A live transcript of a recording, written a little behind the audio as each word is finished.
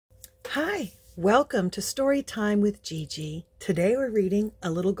Hi, welcome to Story Time with Gigi. Today we're reading a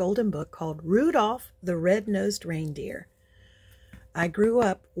little golden book called Rudolph the Red-Nosed Reindeer. I grew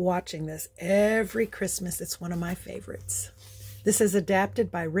up watching this every Christmas. It's one of my favorites. This is adapted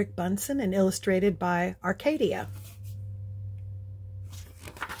by Rick Bunson and illustrated by Arcadia.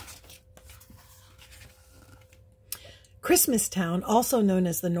 Christmastown, also known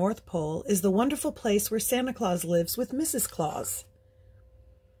as the North Pole, is the wonderful place where Santa Claus lives with Mrs. Claus.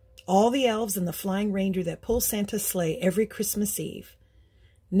 All the elves and the flying reindeer that pull Santa's sleigh every Christmas Eve.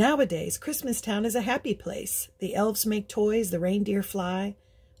 Nowadays, Christmastown is a happy place. The elves make toys, the reindeer fly.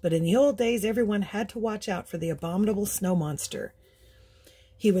 But in the old days, everyone had to watch out for the abominable snow monster.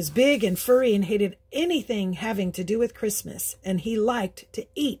 He was big and furry and hated anything having to do with Christmas, and he liked to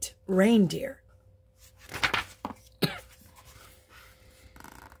eat reindeer.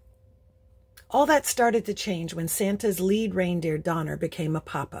 All that started to change when Santa's lead reindeer, Donner, became a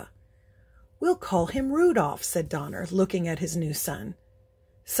papa. "We'll call him Rudolph," said Donner, looking at his new son.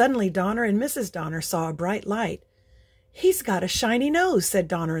 Suddenly, Donner and Mrs. Donner saw a bright light. "He's got a shiny nose," said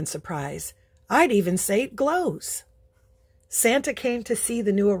Donner in surprise. "I'd even say it glows." Santa came to see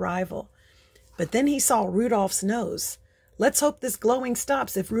the new arrival, but then he saw Rudolph's nose. "Let's hope this glowing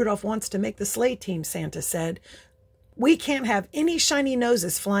stops if Rudolph wants to make the sleigh team," Santa said. "We can't have any shiny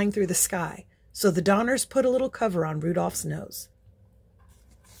noses flying through the sky." So the Donners put a little cover on Rudolph's nose.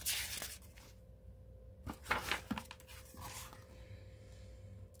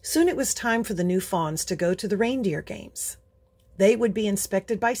 Soon it was time for the new fawns to go to the reindeer games. They would be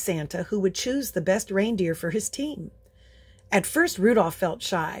inspected by Santa, who would choose the best reindeer for his team. At first, Rudolph felt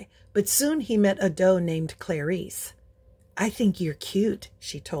shy, but soon he met a doe named Clarice. "I think you're cute,"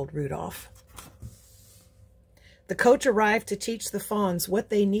 she told Rudolph. The coach arrived to teach the fawns what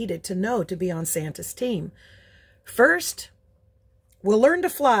they needed to know to be on Santa's team. "First, we'll learn to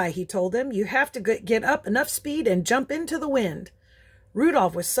fly," he told them. "You have to get up enough speed and jump into the wind."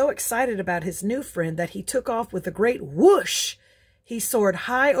 Rudolph was so excited about his new friend that he took off with a great whoosh. He soared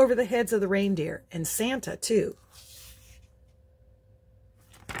high over the heads of the reindeer, and Santa, too.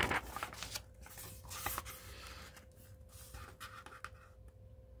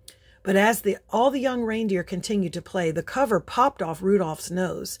 But as all the young reindeer continued to play, the cover popped off Rudolph's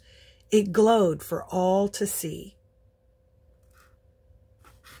nose. It glowed for all to see.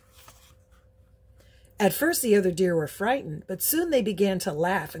 At first, the other deer were frightened, but soon they began to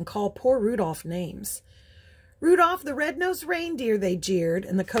laugh and call poor Rudolph names. "Rudolph the red-nosed reindeer," they jeered,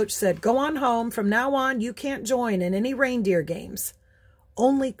 and the coach said, "Go on home. From now on, you can't join in any reindeer games."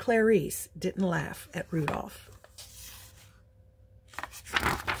 Only Clarice didn't laugh at Rudolph.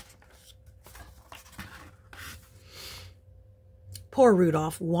 Poor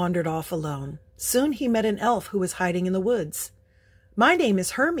Rudolph wandered off alone. Soon he met an elf who was hiding in the woods. "My name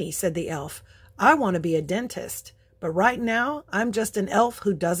is Hermie," said the elf. "I want to be a dentist, but right now I'm just an elf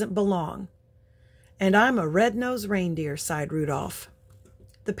who doesn't belong." "And I'm a red-nosed reindeer," sighed Rudolph.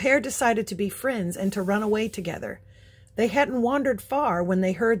 The pair decided to be friends and to run away together. They hadn't wandered far when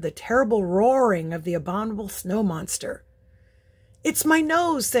they heard the terrible roaring of the abominable snow monster. "It's my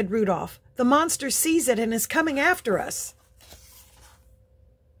nose," said Rudolph. "The monster sees it and is coming after us."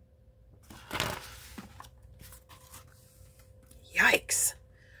 Yikes!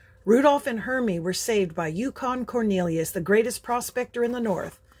 Rudolph and Hermie were saved by Yukon Cornelius, the greatest prospector in the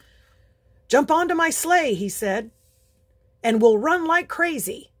north. "Jump onto my sleigh," he said, "and we'll run like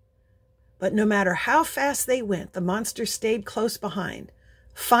crazy." But no matter how fast they went, the monster stayed close behind.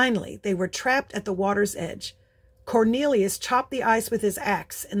 Finally, they were trapped at the water's edge. Cornelius chopped the ice with his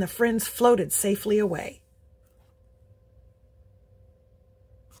axe, and the friends floated safely away.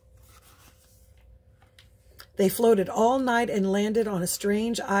 They floated all night and landed on a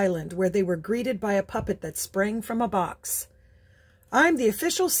strange island where they were greeted by a puppet that sprang from a box. "I'm the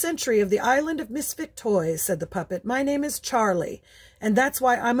official sentry of the island of misfit toys," said the puppet. "My name is Charlie, and that's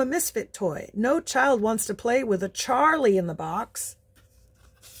why I'm a misfit toy. No child wants to play with a Charlie in the box."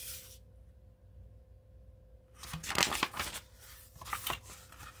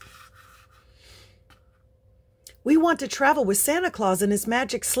 "We want to travel with Santa Claus in his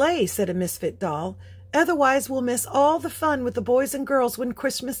magic sleigh," said a misfit doll. "Otherwise, we'll miss all the fun with the boys and girls when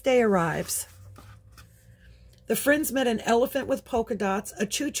Christmas Day arrives." The friends met an elephant with polka dots, a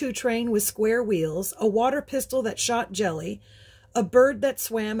choo-choo train with square wheels, a water pistol that shot jelly, a bird that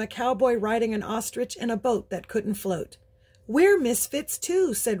swam, a cowboy riding an ostrich, and a boat that couldn't float. "We're misfits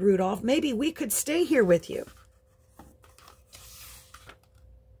too," said Rudolph. "Maybe we could stay here with you."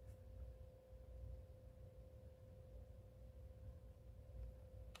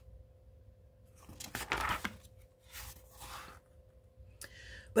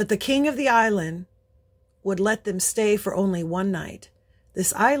 But the king of the island would let them stay for only one night.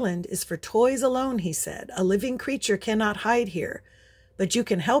 "This island is for toys alone," he said. "A living creature cannot hide here, but you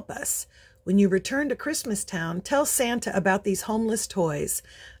can help us. When you return to Christmas Town, tell Santa about these homeless toys.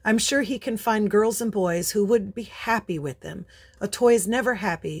 I'm sure he can find girls and boys who would be happy with them. A toy is never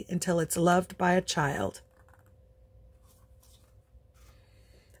happy until it's loved by a child."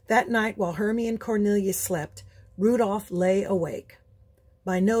 That night, while Hermie and Cornelius slept, Rudolph lay awake.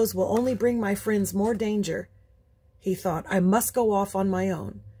 "My nose will only bring my friends more danger," he thought. "I must go off on my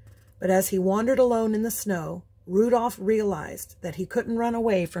own." But as he wandered alone in the snow, Rudolph realized that he couldn't run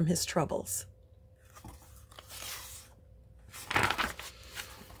away from his troubles.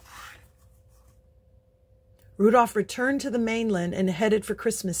 Rudolph returned to the mainland and headed for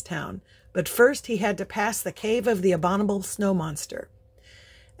Christmas Town, but first he had to pass the cave of the abominable snow monster.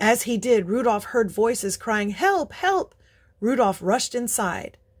 As he did, Rudolph heard voices crying, "Help! Help!" Rudolph rushed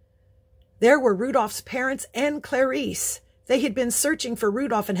inside. There were Rudolph's parents and Clarice. They had been searching for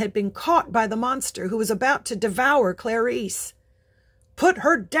Rudolph and had been caught by the monster who was about to devour Clarice. "Put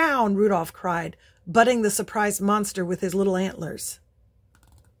her down!" Rudolph cried, butting the surprised monster with his little antlers.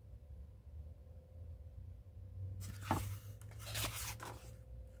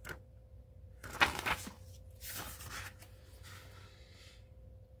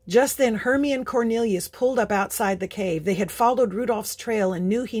 Just then, Hermie and Cornelius pulled up outside the cave. They had followed Rudolph's trail and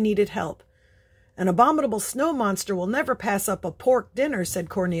knew he needed help. "An abominable snow monster will never pass up a pork dinner," said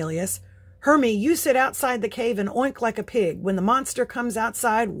Cornelius. "Hermie, you sit outside the cave and oink like a pig. When the monster comes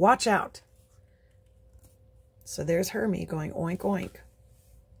outside, watch out." So there's Hermie going oink, oink.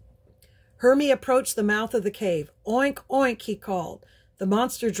 Hermie approached the mouth of the cave. "Oink, oink," he called. The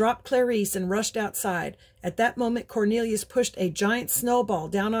monster dropped Clarice and rushed outside. At that moment, Cornelius pushed a giant snowball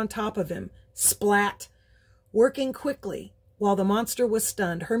down on top of him. Splat! Working quickly, while the monster was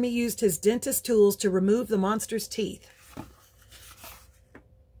stunned, Hermie used his dentist tools to remove the monster's teeth.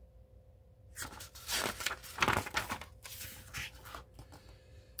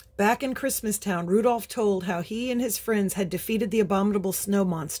 Back in Christmas Town, Rudolph told how he and his friends had defeated the abominable snow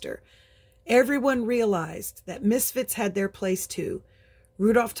monster. Everyone realized that misfits had their place too.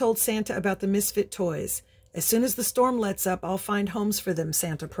 Rudolph told Santa about the misfit toys. "As soon as the storm lets up, I'll find homes for them,"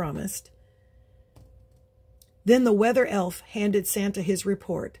 Santa promised. Then the weather elf handed Santa his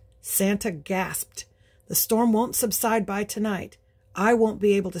report. Santa gasped. "The storm won't subside by tonight. I won't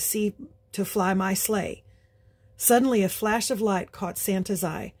be able to fly my sleigh." Suddenly a flash of light caught Santa's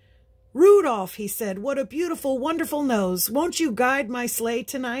eye. "Rudolph," he said, "what a beautiful, wonderful nose. Won't you guide my sleigh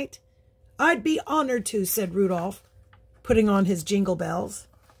tonight?" "I'd be honored to," said Rudolph, putting on his jingle bells.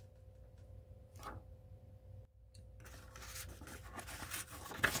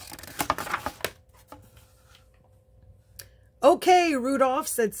 "Okay, Rudolph,"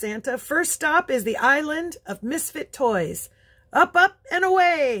 said Santa. "First stop is the island of misfit toys. Up, up, and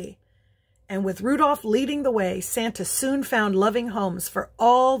away!" And with Rudolph leading the way, Santa soon found loving homes for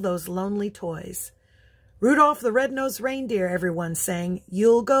all those lonely toys. "Rudolph the Red-Nosed Reindeer," everyone sang.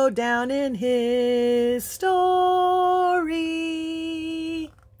 "You'll go down in his story."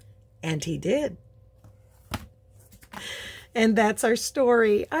 And he did. And that's our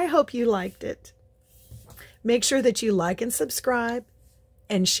story. I hope you liked it. Make sure that you like and subscribe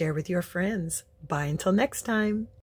and share with your friends. Bye until next time.